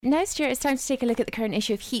Now, Stuart, it's time to take a look at the current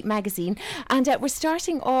issue of Heat magazine. And we're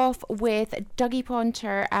starting off with Dougie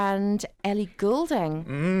Poynter and Ellie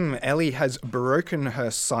Goulding. Ellie has broken her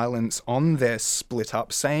silence on their split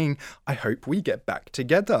up, saying, "I hope we get back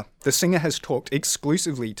together." The singer has talked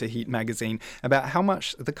exclusively to Heat magazine about how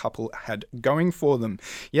much the couple had going for them.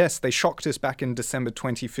 Yes, they shocked us back in December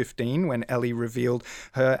 2015 when Ellie revealed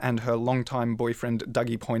her and her longtime boyfriend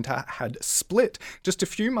Dougie Poynter had split, just a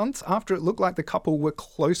few months after it looked like the couple were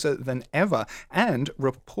closer than ever and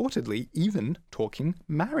reportedly even talking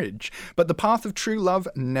marriage. But the path of true love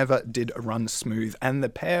never did run smooth, and the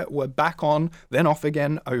pair were back on, then off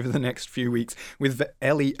again over the next few weeks, with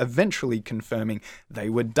Ellie eventually confirming they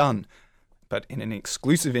were done. But in an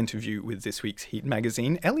exclusive interview with this week's Heat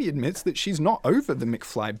magazine, Ellie admits that she's not over the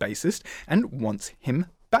McFly bassist and wants him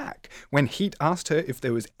back. When Heat asked her if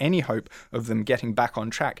there was any hope of them getting back on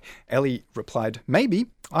track, Ellie replied, "Maybe.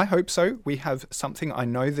 I hope so. We have something I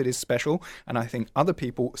know that is special, and I think other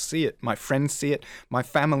people see it. My friends see it. My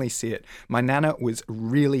family see it. My nana was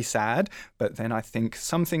really sad, but then I think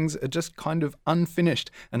some things are just kind of unfinished,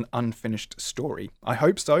 an unfinished story. I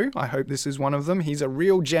hope so. I hope this is one of them. He's a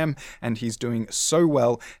real gem, and he's doing so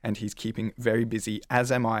well, and he's keeping very busy,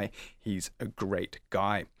 as am I. He's a great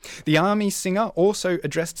guy." The ARMY singer also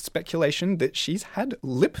addressed speculation that she's had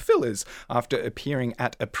lip fillers after appearing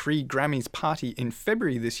at a pre-Grammys party in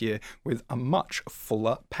February this year with a much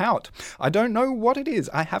fuller pout. "I don't know what it is.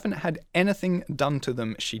 I haven't had anything done to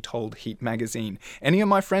them," she told Heat magazine. "Any of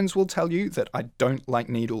my friends will tell you that I don't like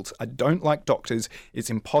needles. I don't like doctors. It's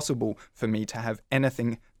impossible for me to have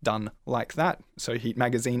anything done like that." So Heat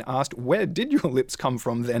magazine asked, "Where did your lips come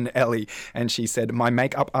from then, Ellie?" And she said, "My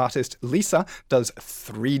makeup artist Lisa does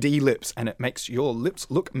 3D lips, and it makes your lips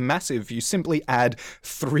look massive. You simply add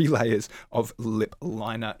 3 layers of lip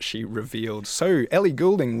liner," she revealed. So Ellie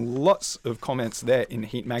Goulding, lots of comments there in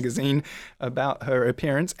Heat magazine about her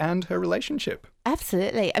appearance and her relationship.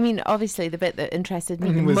 Absolutely. I mean, obviously, the bit that interested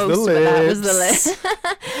me the Was the most about that was the lips.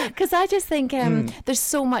 lips. Because I just think there's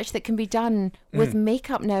so much that can be done with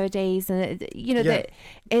makeup nowadays, and that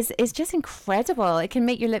is just incredible. It can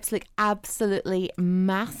make your lips look absolutely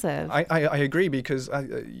massive. I agree, because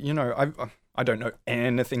I don't know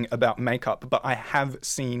anything about makeup, but I have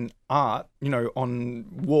seen art, on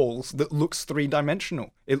walls that looks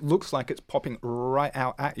 3-dimensional. It looks like it's popping right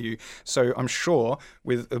out at you. So I'm sure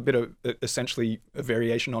with a bit of essentially a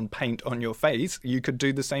variation on paint on your face, you could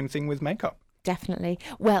do the same thing with makeup. Definitely.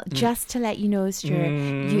 Well, just to let you know, Stuart,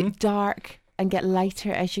 you dark and get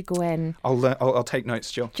lighter as you go in. I'll take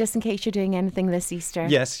notes, Jill. Just in case you're doing anything this Easter.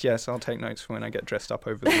 Yes, I'll take notes when I get dressed up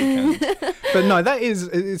over the weekend. But no,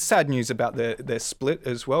 it's sad news about their split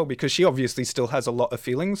as well, because she obviously still has a lot of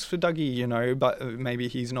feelings for Dougie, but maybe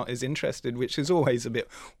he's not as interested, which is always a bit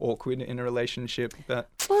awkward in a relationship. But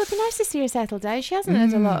well, it'd be nice to see her settle down. She hasn't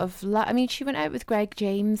had a lot of I mean, she went out with Greg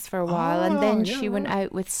James for a while, and then she went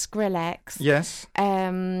out with Skrillex. Yes.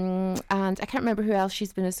 And I can't remember who else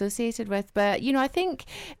she's been associated with, but I think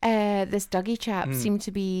this Dougie chap seemed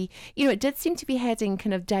to be, it did seem to be heading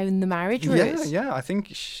kind of down the marriage route. Yeah. I think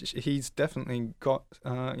he's definitely got,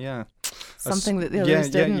 something that the others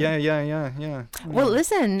didn't. Yeah. Well,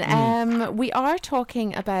 listen, we are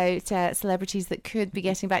talking about celebrities that could be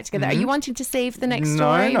getting back together. Are you wanting to save the next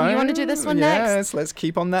story? No. You want to do this one next? Yes, let's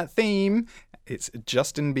keep on that theme. It's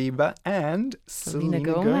Justin Bieber and Selena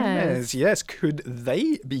Gomez. Yes, could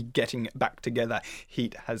they be getting back together?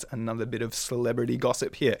 Heat has another bit of celebrity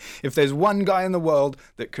gossip here. If there's one guy in the world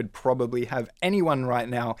that could probably have anyone right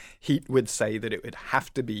now, Heat would say that it would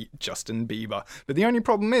have to be Justin Bieber. But the only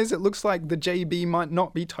problem is, it looks like the JB might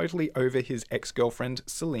not be totally over his ex-girlfriend,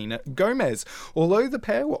 Selena Gomez. Although the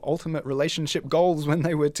pair were ultimate relationship goals when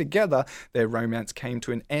they were together, their romance came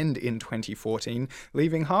to an end in 2014,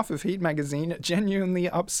 leaving half of Heat magazine genuinely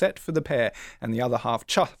upset for the pair, and the other half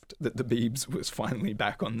chuffed that the Biebs was finally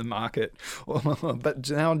back on the market.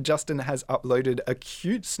 But now Justin has uploaded a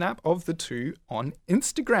cute snap of the two on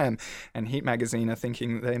Instagram, and Heat magazine are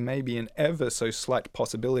thinking there may be an ever so slight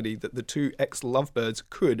possibility that the two ex-lovebirds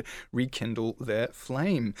could rekindle their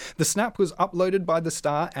flame. The snap was uploaded by the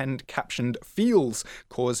star and captioned "Feels,"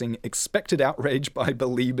 causing expected outrage by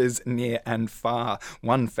believers near and far.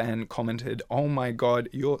 One fan commented, "Oh my god,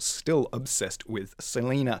 you're still obsessed with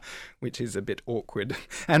Selena," which is a bit awkward.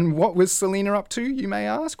 And what was Selena up to, you may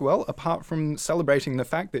ask? Well, apart from celebrating the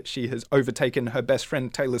fact that she has overtaken her best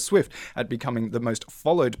friend Taylor Swift at becoming the most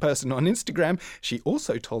followed person on Instagram, she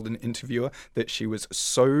also told an interviewer that she was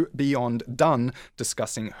so beyond done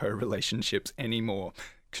discussing her relationships anymore.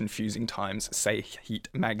 confusing times, say Heat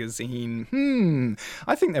magazine.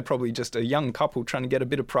 I think they're probably just a young couple trying to get a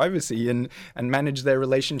bit of privacy and manage their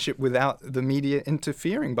relationship without the media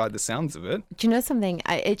interfering, by the sounds of it. Do you know something?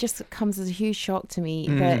 It just comes as a huge shock to me.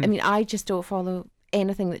 That, I mean, I just don't follow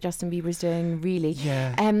anything that Justin Bieber's doing, really.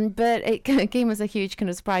 Yeah. But it came as a huge kind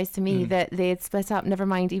of surprise to me that they had split up, never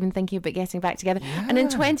mind even thinking about getting back together. Yeah. And in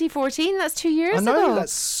 2014, that's 2 years ago. I know, ago.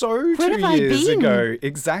 that's so Where 2 have years I been? ago.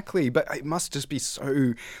 Exactly. But it must just be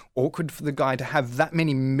so awkward for the guy to have that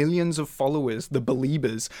many millions of followers, the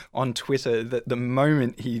Beliebers, on Twitter, that the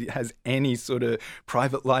moment he has any sort of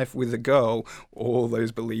private life with a girl, all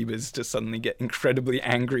those Beliebers just suddenly get incredibly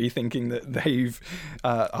angry, thinking that they've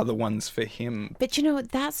are the ones for him. But you know,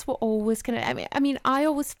 that's what always kind of, I mean, I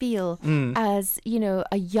always feel as, you know,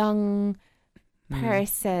 a young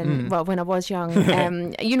person, well, when I was young,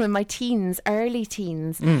 you know, in my teens, early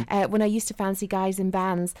teens, when I used to fancy guys in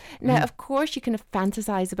bands. Now, of course, you kind of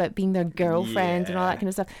fantasize about being their girlfriend and all that kind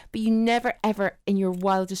of stuff, but you never, ever in your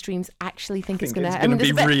wildest dreams actually think it's going to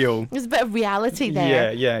be real. There's a bit of reality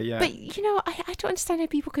there. Yeah. But, you know, I don't understand how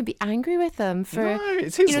people can be angry with them for,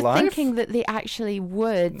 it's his life. thinking that they actually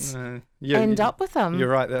would end up with them. You're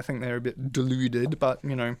right. I think they're a bit deluded, but,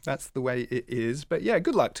 you know, that's the way it is. But yeah,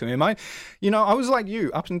 good luck to him. I was like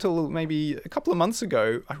you up until maybe a couple of months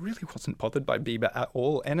ago. I really wasn't bothered by Bieber at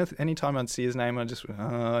all. Anytime I'd see his name, I just,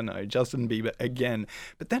 oh no, Justin Bieber again.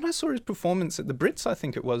 But then I saw his performance at the Brits, I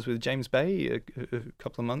think it was, with James Bay a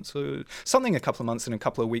couple of months and a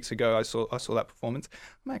couple of weeks ago. I saw that performance.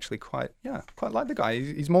 I'm actually quite like the guy.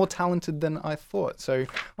 He's more talented than I thought. So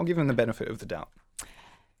I'll give him the benefit of the doubt.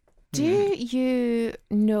 Do you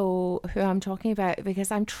know who I'm talking about? Because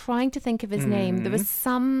I'm trying to think of his name. There was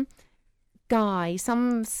some guy,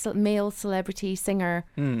 some male celebrity singer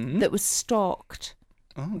that was stalked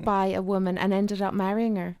by a woman and ended up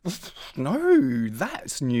marrying her. No,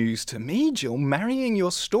 that's news to me, Jill. Marrying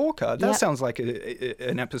your stalker. That sounds like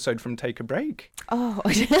an episode from Take a Break. Oh.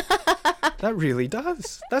 That really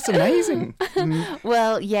does. That's amazing.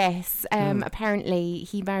 Well, yes. Apparently,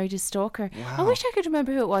 he married his stalker. Wow. I wish I could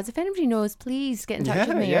remember who it was. If anybody knows, please get in touch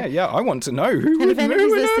with me. Yeah. I want to know who. And if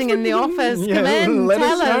anybody's listening in the office, come in,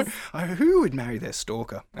 tell us. Who would marry their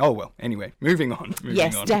stalker? Oh, well, anyway, moving on.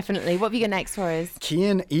 Yes, definitely. What have you got next for us?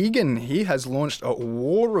 Kian Egan, he has launched a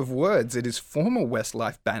war of words at his former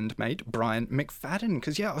Westlife bandmate, Brian McFadden.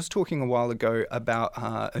 Because, I was talking a while ago about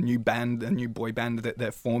a new boy band that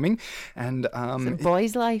they're forming. And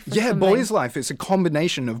Boys Life? Yeah, Boys Life. It's a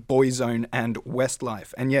combination of Boyzone and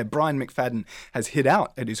Westlife. And Brian McFadden has hit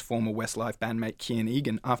out at his former Westlife bandmate Kian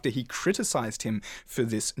Egan after he criticised him for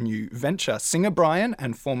this new venture. Singer Brian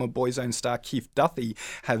and former Boyzone star Keith Duthie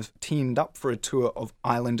have teamed up for a tour of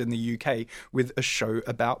Ireland and the UK with a show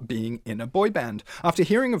about being in a boy band. After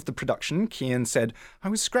hearing of the production, Kian said, "I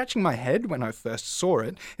was scratching my head when I first saw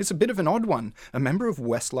it. It's a bit of an odd one. A member of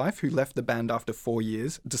Westlife who left the band after 4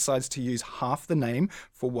 years decides to use half the name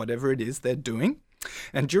for whatever it is they're doing."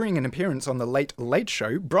 And during an appearance on the Late Late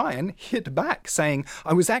Show, Brian hit back, saying,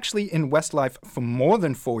 "I was actually in Westlife for more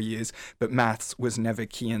than 4 years, but maths was never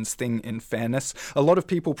Kian's thing, in fairness. A lot of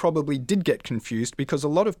people probably did get confused because a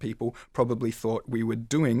lot of people probably thought we were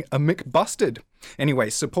doing a McBusted." Anyway,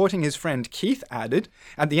 supporting his friend, Keith added,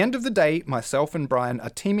 "At the end of the day, myself and Brian are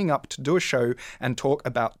teaming up to do a show and talk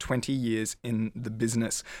about 20 years in the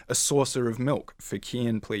business. A saucer of milk for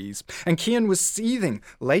Kian, please." And Kian was seething,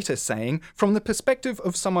 later saying, "From the perspective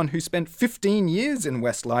of someone who spent 15 years in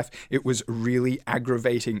Westlife, it was really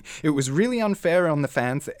aggravating. It was really unfair on the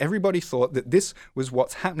fans that everybody thought that this was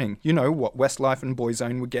what's happening. You know, what Westlife and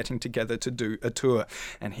Boyzone were getting together to do a tour."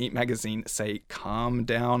 And Heat Magazine say, "Calm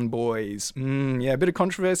down, boys." A bit of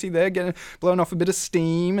controversy there, blowing off a bit of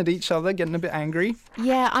steam at each other, getting a bit angry.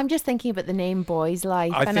 Yeah, I'm just thinking about the name Boys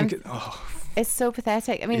Life. It's so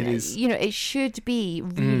pathetic. I mean, it should be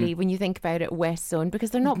really, when you think about it, West Zone,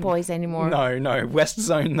 because they're not boys anymore. No, West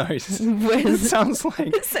Zone, no. It sounds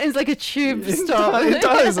like... It sounds like a tube stop. It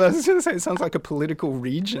does. I was going to say, it sounds like a political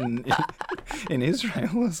region in Israel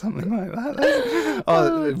or something like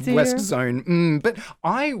that. West Zone. But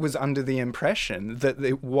I was under the impression that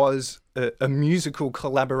it was a musical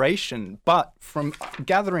collaboration, but from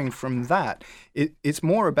gathering from that, it's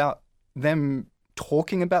more about them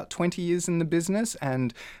talking about 20 years in the business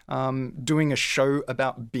and doing a show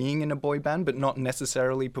about being in a boy band, but not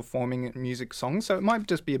necessarily performing music songs. So it might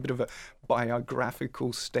just be a bit of a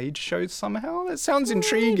biographical stage show somehow. That sounds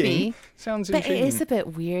intriguing. Maybe. Sounds But intriguing. it is a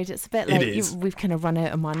bit weird. It's a bit like we've kind of run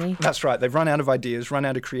out of money. That's right. They've run out of ideas, run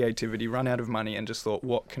out of creativity, run out of money, and just thought,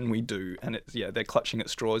 what can we do? And they're clutching at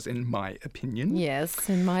straws, in my opinion. Yes,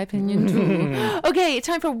 in my opinion too. Okay,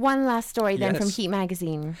 time for one last story then from Yes. Heat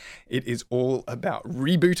Magazine. It is all about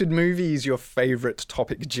rebooted movies, your favourite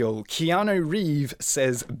topic, Jill. Keanu Reeves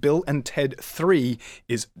says Bill and Ted 3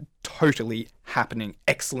 is totally happening.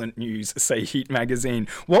 Excellent news, say Heat Magazine.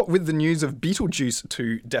 What with the news of Beetlejuice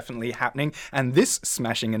 2 definitely happening and this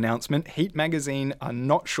smashing announcement, Heat Magazine are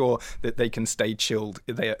not sure that they can stay chilled.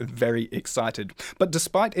 They are very excited. But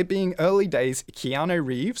despite it being early days, Keanu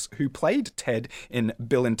Reeves, who played Ted in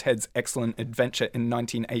Bill and Ted's Excellent Adventure in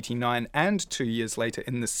 1989 and 2 years later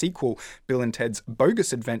in the sequel, Bill and Ted's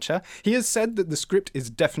Bogus Adventure, he has said that the script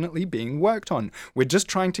is definitely being worked on. We're just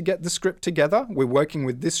trying to get the script together. We're working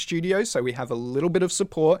with this studio, so we have a little bit of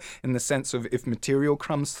support in the sense of if material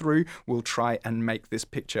comes through, we'll try and make this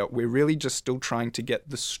picture. We're really just still trying to get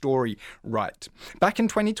the story right. Back in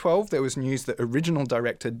 2012, there was news that original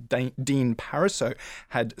director Dean Pariseau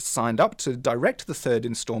had signed up to direct the third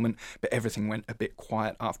installment, but everything went a bit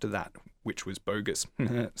quiet after that, which was bogus,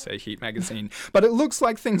 say Heat Magazine. But it looks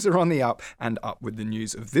like things are on the up and up with the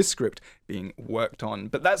news of this script being worked on.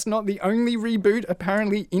 But that's not the only reboot.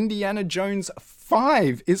 Apparently, Indiana Jones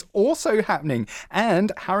 5 is also happening,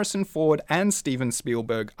 and Harrison Ford and Steven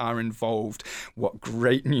Spielberg are involved. What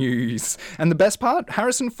great news. And the best part,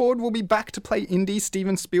 Harrison Ford will be back to play Indy.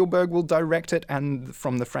 Steven Spielberg will direct it and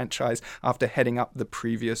from the franchise after heading up the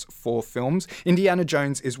previous 4 films. Indiana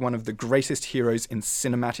Jones is one of the greatest heroes in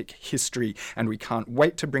cinematic history, and we can't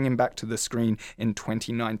wait to bring him back to the screen in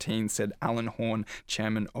 2019, said Alan Horn,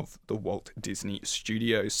 chairman of the Walt Disney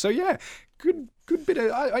Studios. So yeah, good bit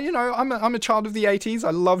of, I'm a child of the 80s. I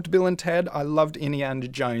loved Bill and Ted. I loved Indiana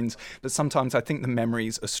Jones. But sometimes I think the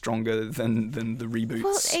memories are stronger than the reboots.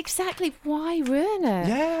 Well, exactly. Why ruin it?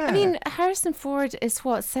 Yeah. I mean, Harrison Ford is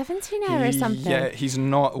what, 70 now or something? Yeah, he's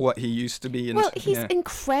not what he used to be. Well, he's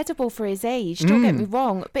incredible for his age. Don't get me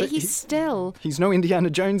wrong. But he's still... He's no Indiana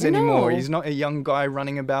Jones anymore. No. He's not a young guy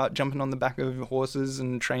running about, jumping on the back of horses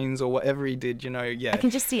and trains or whatever he did, I can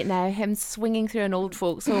just see it now, him swinging through an old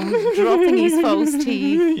folks home, dropping his false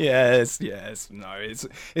teeth. Yes. No,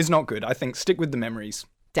 it's not good. I think stick with the memories.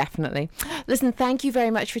 Definitely. Listen, thank you very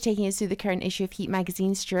much for taking us through the current issue of Heat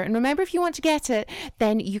Magazine, Stuart. And remember, if you want to get it,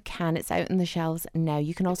 then you can. It's out on the shelves now.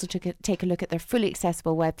 You can also take a look at their fully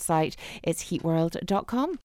accessible website. It's heatworld.com.